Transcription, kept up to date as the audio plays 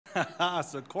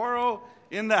Socorro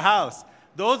in the house.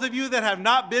 Those of you that have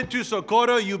not been to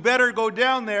Socorro, you better go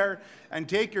down there and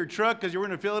take your truck because you're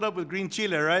going to fill it up with green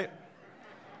chile, right?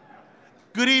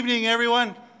 Good evening,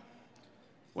 everyone.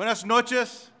 Buenas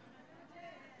noches.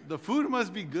 The food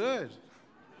must be good.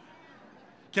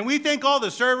 Can we thank all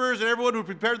the servers and everyone who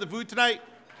prepared the food tonight?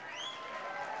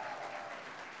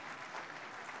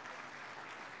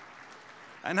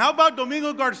 And how about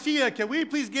Domingo Garcia? Can we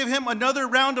please give him another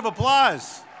round of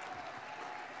applause?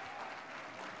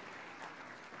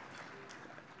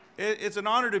 It's an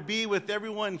honor to be with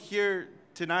everyone here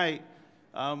tonight.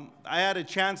 I had a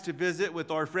chance to visit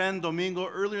with our friend Domingo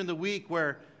earlier in the week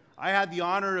where I had the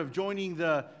honor of joining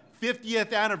the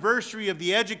 50th anniversary of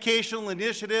the educational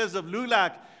initiatives of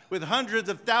LULAC with hundreds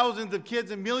of thousands of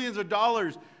kids and millions of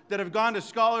dollars that have gone to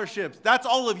scholarships. That's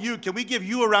all of you. Can we give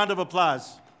you a round of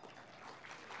applause?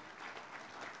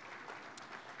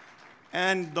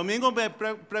 And Domingo me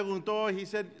preguntó, he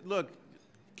said, look,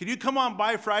 can you come on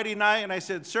by Friday night? And I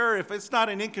said, sir, if it's not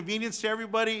an inconvenience to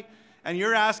everybody and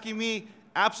you're asking me,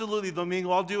 absolutely,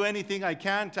 Domingo, I'll do anything I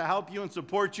can to help you and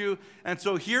support you. And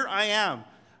so here I am.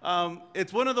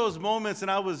 It's one of those moments, and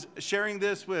I was sharing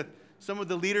this with some of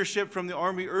the leadership from the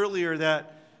Army earlier,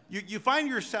 that you find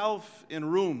yourself in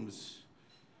rooms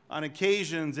on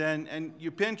occasions and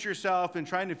you pinch yourself in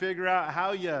trying to figure out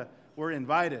how you were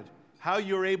invited, how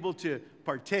you were able to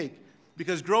partake.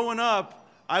 Because growing up,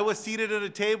 I was seated at a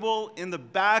table in the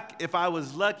back if I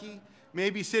was lucky,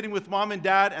 maybe sitting with mom and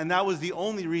dad, and that was the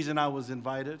only reason I was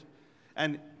invited.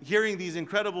 And hearing these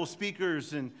incredible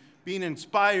speakers and being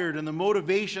inspired and the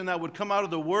motivation that would come out of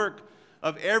the work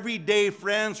of everyday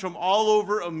friends from all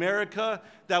over America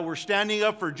that were standing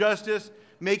up for justice,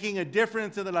 making a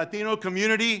difference in the Latino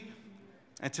community.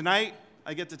 And tonight,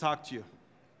 I get to talk to you.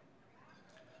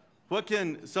 What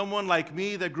can someone like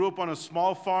me that grew up on a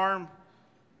small farm,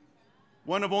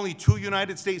 one of only 2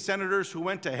 United States senators who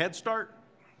went to Head Start?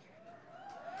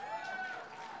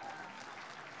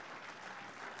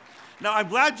 Now, I'm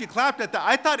glad you clapped at that.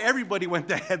 I thought everybody went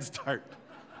to Head Start.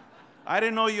 I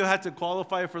didn't know you had to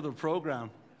qualify for the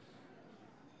program.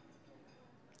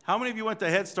 How many of you went to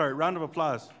Head Start? Round of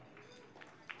applause.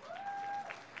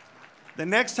 The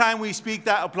next time we speak,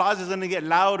 that applause is going to get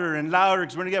louder and louder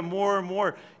because we're going to get more and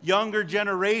more younger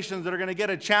generations that are going to get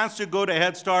a chance to go to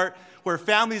Head Start, where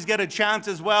families get a chance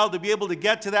as well to be able to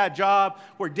get to that job,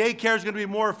 where daycare is going to be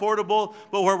more affordable,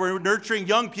 but where we're nurturing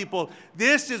young people.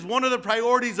 This is one of the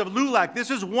priorities of LULAC.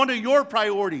 This is one of your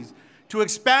priorities, to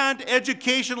expand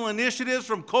educational initiatives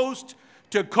from coast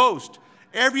to coast,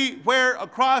 everywhere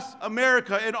across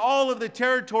America in all of the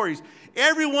territories.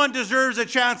 Everyone deserves a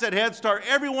chance at Head Start.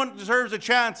 Everyone deserves a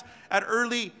chance at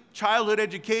early childhood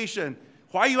education.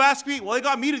 Why, you ask me? Well, they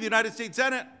got me to the United States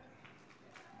Senate.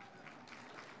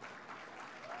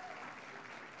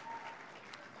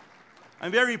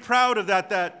 I'm very proud of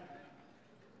that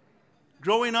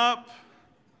growing up,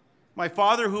 my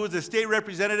father, who was a state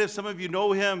representative, some of you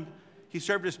know him, he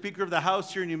served as Speaker of the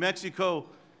House here in New Mexico.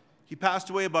 He passed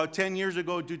away about 10 years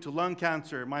ago due to lung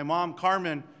cancer. My mom,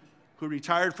 Carmen, who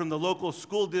retired from the local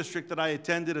school district that I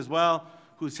attended as well,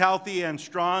 who's healthy and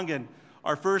strong. And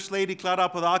our First Lady, Clara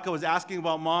Apodaca, was asking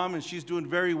about Mom, and she's doing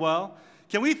very well.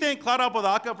 Can we thank Clara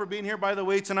Apodaca for being here, by the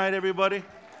way, tonight, everybody?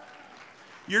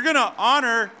 You're going to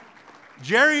honor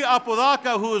Jerry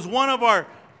Apodaca, who is one of our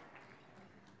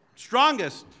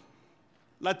strongest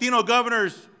Latino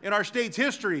governors in our state's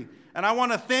history. And I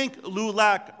want to thank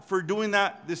LULAC for doing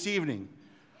that this evening.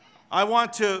 I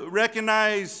want to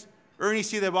recognize Ernie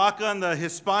C. de Vaca and the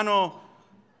Hispano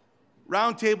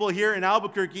Roundtable here in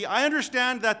Albuquerque. I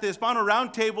understand that the Hispano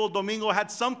Roundtable, Domingo, had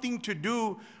something to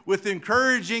do with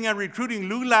encouraging and recruiting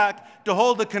LULAC to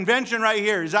hold the convention right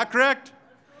here. Is that correct?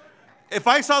 If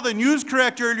I saw the news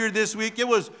correct earlier this week, it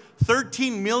was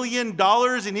 $13 million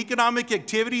in economic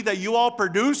activity that you all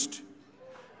produced.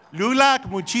 LULAC,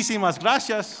 muchísimas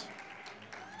gracias.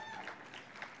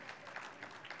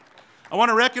 I want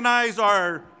to recognize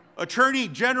our Attorney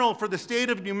General for the state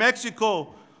of New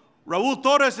Mexico. Raul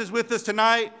Torres is with us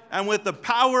tonight, and with the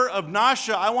power of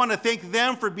NASHA, I want to thank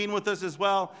them for being with us as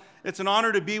well. It's an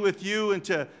honor to be with you and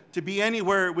to be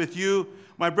anywhere with you.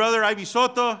 My brother Ivy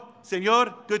Soto,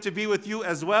 Senor, good to be with you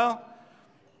as well.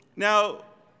 Now,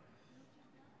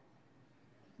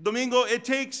 Domingo, it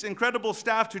takes incredible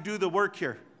staff to do the work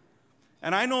here.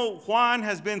 And I know Juan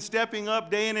has been stepping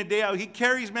up day in and day out. He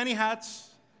carries many hats.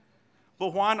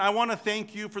 But Juan, I want to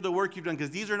thank you for the work you've done, because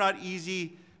these are not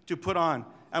easy to put on.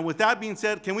 And with that being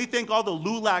said, can we thank all the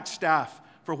LULAC staff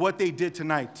for what they did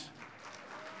tonight?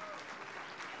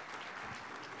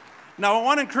 Now, I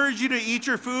want to encourage you to eat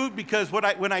your food, because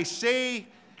when I say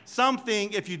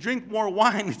something, if you drink more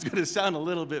wine, it's going to sound a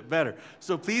little bit better.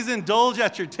 So please indulge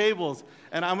at your tables,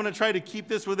 and I'm going to try to keep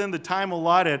this within the time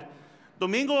allotted.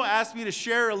 Domingo asked me to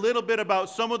share a little bit about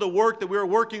some of the work that we were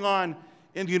working on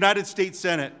in the United States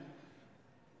Senate.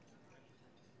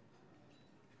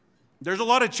 There's a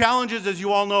lot of challenges, as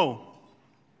you all know.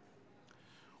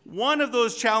 One of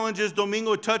those challenges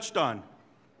Domingo touched on.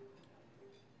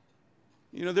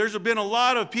 You know, there's been a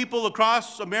lot of people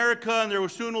across America, and there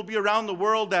soon will be around the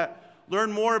world, that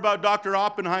learn more about Dr.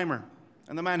 Oppenheimer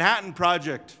and the Manhattan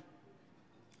Project.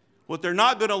 What they're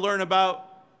not going to learn about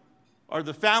are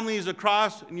the families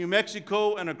across New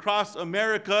Mexico and across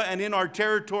America and in our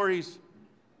territories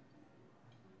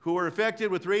who are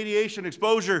affected with radiation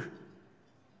exposure.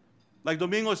 Like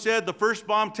Domingo said, the first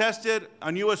bomb tested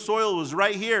on U.S. soil was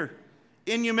right here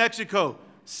in New Mexico,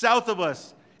 south of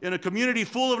us, in a community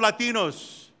full of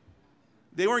Latinos.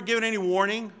 They weren't given any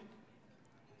warning.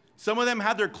 Some of them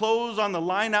had their clothes on the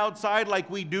line outside like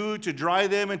we do to dry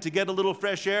them and to get a little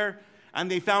fresh air, and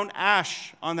they found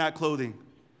ash on that clothing.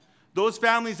 Those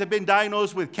families have been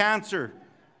diagnosed with cancer,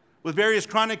 with various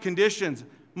chronic conditions.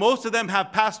 Most of them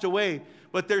have passed away,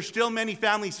 but there's still many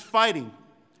families fighting.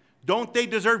 Don't they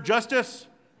deserve justice?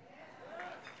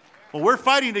 Well, we're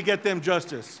fighting to get them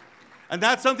justice. And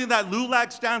that's something that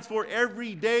LULAC stands for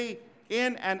every day,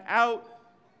 in and out.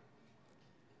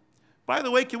 By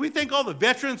the way, can we thank all the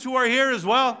veterans who are here as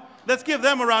well? Let's give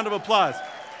them a round of applause.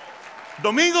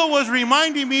 Domingo was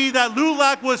reminding me that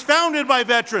LULAC was founded by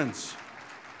veterans.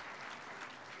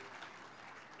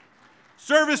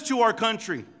 Service to our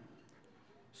country,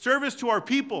 service to our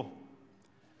people,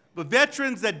 but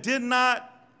veterans that did not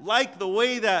like the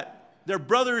way that their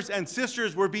brothers and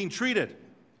sisters were being treated,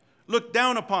 looked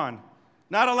down upon,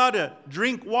 not allowed to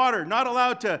drink water, not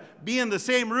allowed to be in the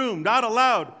same room, not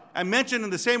allowed and mentioned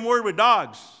in the same word with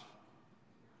dogs.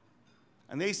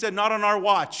 And they said, not on our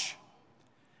watch.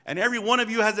 And every one of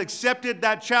you has accepted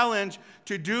that challenge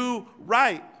to do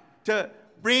right, to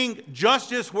bring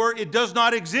justice where it does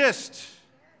not exist.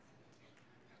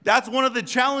 That's one of the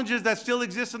challenges that still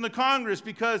exists in the Congress,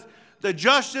 because the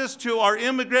justice to our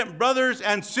immigrant brothers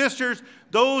and sisters,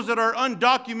 those that are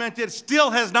undocumented, still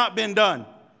has not been done.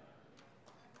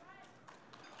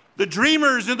 The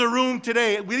dreamers in the room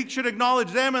today, we should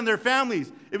acknowledge them and their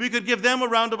families. If we could give them a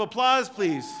round of applause,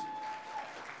 please.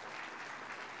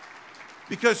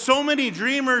 Because so many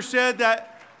dreamers said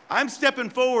that I'm stepping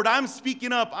forward, I'm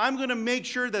speaking up, I'm going to make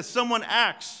sure that someone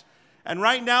acts. And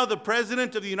right now, the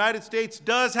President of the United States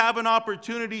does have an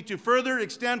opportunity to further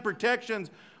extend protections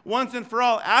once and for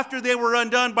all after they were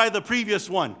undone by the previous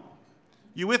one.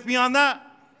 You with me on that?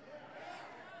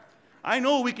 I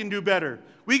know we can do better.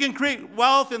 We can create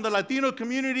wealth in the Latino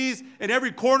communities in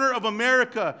every corner of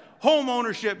America, home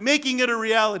ownership, making it a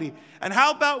reality. And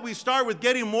how about we start with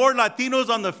getting more Latinos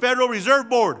on the Federal Reserve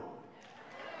Board?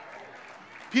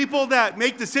 People that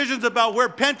make decisions about where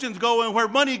pensions go and where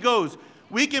money goes.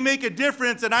 We can make a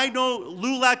difference, and I know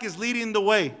LULAC is leading the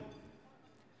way.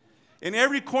 In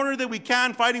every corner that we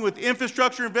can, fighting with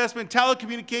infrastructure investment,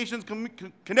 telecommunications,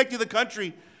 connecting the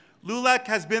country, LULAC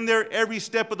has been there every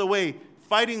step of the way,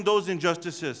 fighting those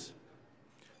injustices.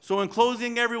 So in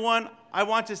closing, everyone, I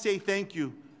want to say thank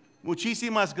you.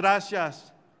 Muchísimas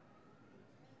gracias.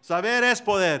 Saber es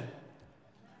poder.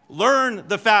 Learn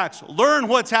the facts. Learn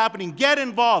what's happening. Get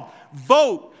involved.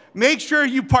 Vote. Make sure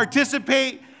you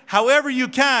participate however you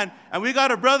can. And we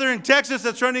got a brother in Texas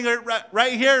that's running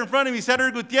right here in front of me, Senator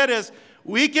Gutierrez.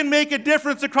 We can make a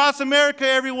difference across America,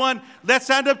 everyone. Let's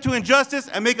stand up to injustice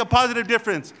and make a positive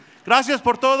difference. Gracias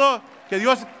por todo. Que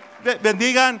Dios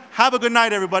bendiga. Have a good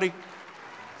night, everybody.